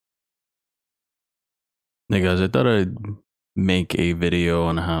Hey guys, I thought I'd make a video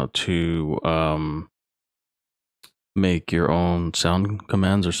on how to make your own sound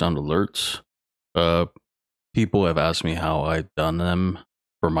commands or sound alerts. Uh People have asked me how I've done them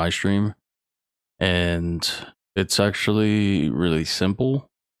for my stream, and it's actually really simple.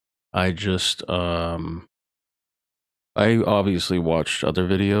 I just I obviously watched other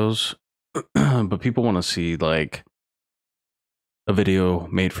videos, but people want to see like a video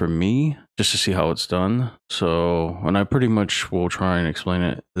made for me just to see how it's done. So, and I pretty much will try and explain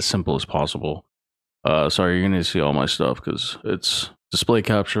it as simple as possible. Sorry, you're gonna see all my stuff because it's display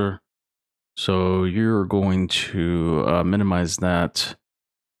capture. So you're going to minimize that.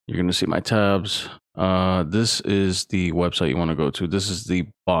 You're gonna see my tabs. This is the website you want to go to. This is the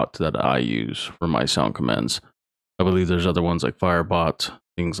bot that I use for my sound commands. I believe there's other ones like Firebot,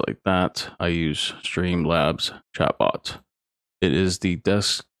 things like that. I use Streamlabs Chatbot. It is the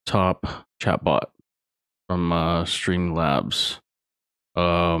desktop chatbot from Streamlabs.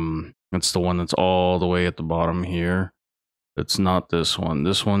 It's the one that's all the way at the bottom here. It's not this one.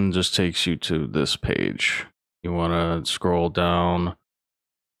 This one just takes you to this page. You want to scroll down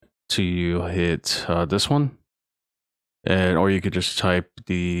till you hit this one, and or you could just type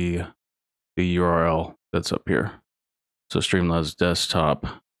the URL that's up here. So Streamlabs desktop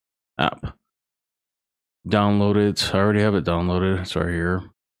app. Download it. I already have it downloaded. It's right here.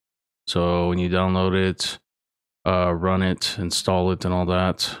 So when you download it, run it, install it, and all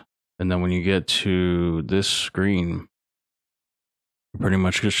that. And then when you get to this screen, you're pretty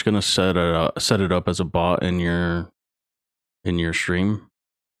much just gonna set it up as a bot in your stream,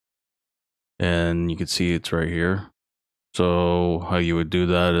 and you can see it's right here. So how you would do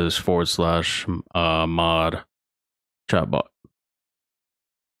that is / mod chatbot,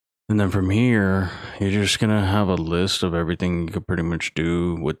 and then from here you're just gonna have a list of everything you could pretty much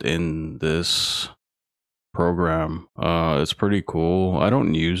do within this program. It's pretty cool. I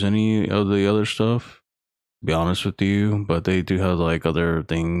don't use any of the other stuff, to be honest with you, but they do have like other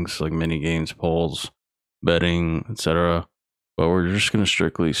things like mini games, polls, betting, etc. But we're just gonna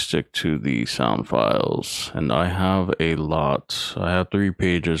strictly stick to the sound files, and I have a lot. I have 3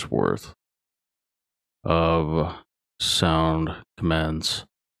 pages worth of sound commands.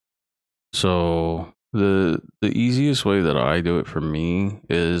 So the easiest way that I do it for me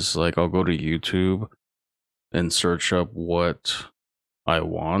is like I'll go to YouTube and search up what I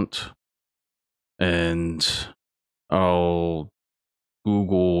want, and I'll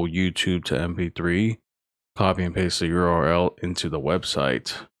Google YouTube to MP3, copy and paste the URL into the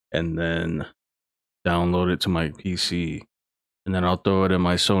website, and then download it to my PC. And then I'll throw it in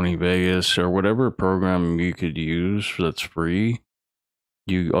my Sony Vegas or whatever program you could use that's free.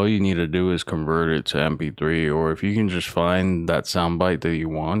 All you need to do is convert it to MP3, or if you can just find that soundbite that you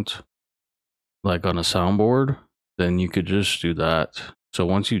want, like on a soundboard, then you could just do that. So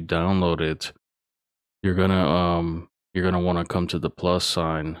once you download it, you're gonna want to come to the plus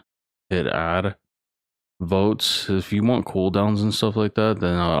sign, hit add votes. If you want cooldowns and stuff like that,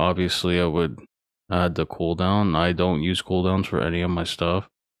 then obviously I would add the cooldown. I don't use cooldowns for any of my stuff,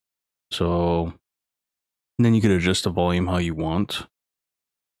 so then you could adjust the volume how you want.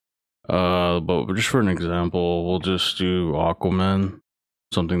 But just for an example, we'll just do Aquaman,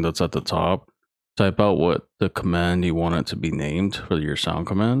 something that's at the top. Type out what the command you want it to be named for your sound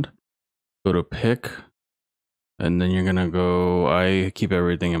command. Go to pick, and then you're gonna go. I keep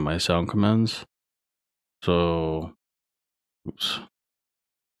everything in my sound commands. So, oops,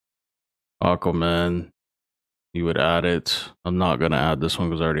 Aquaman. You would add it. I'm not gonna add this one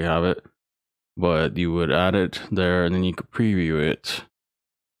because I already have it. But you would add it there, and then you could preview it.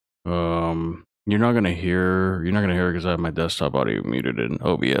 You're not gonna hear it because I have my desktop audio muted in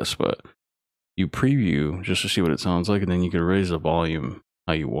OBS, but you preview just to see what it sounds like, and then you can raise the volume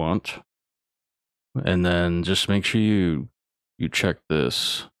how you want. And then just make sure you check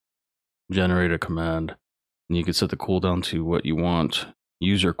this, generate a command, and you can set the cooldown to what you want,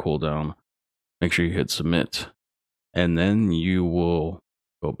 user cooldown. Make sure you hit submit, and then you will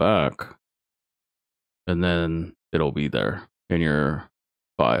go back, and then it'll be there in your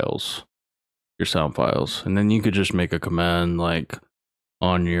files, your sound files. And then you could just make a command like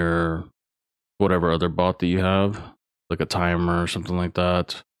on your whatever other bot that you have, like a timer or something like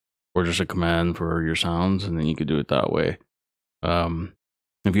that, or just a command for your sounds, and then you could do it that way.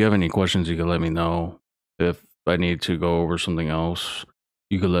 If you have any questions, you can let me know. If I need to go over something else,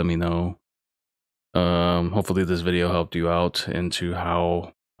 you could let me know. Hopefully this video helped you out into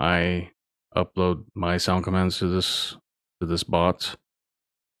how I upload my sound commands to this bot.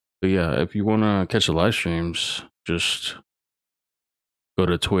 But yeah, if you want to catch the live streams, just go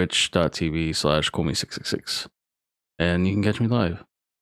to twitch.tv/Komi666 and you can catch me live.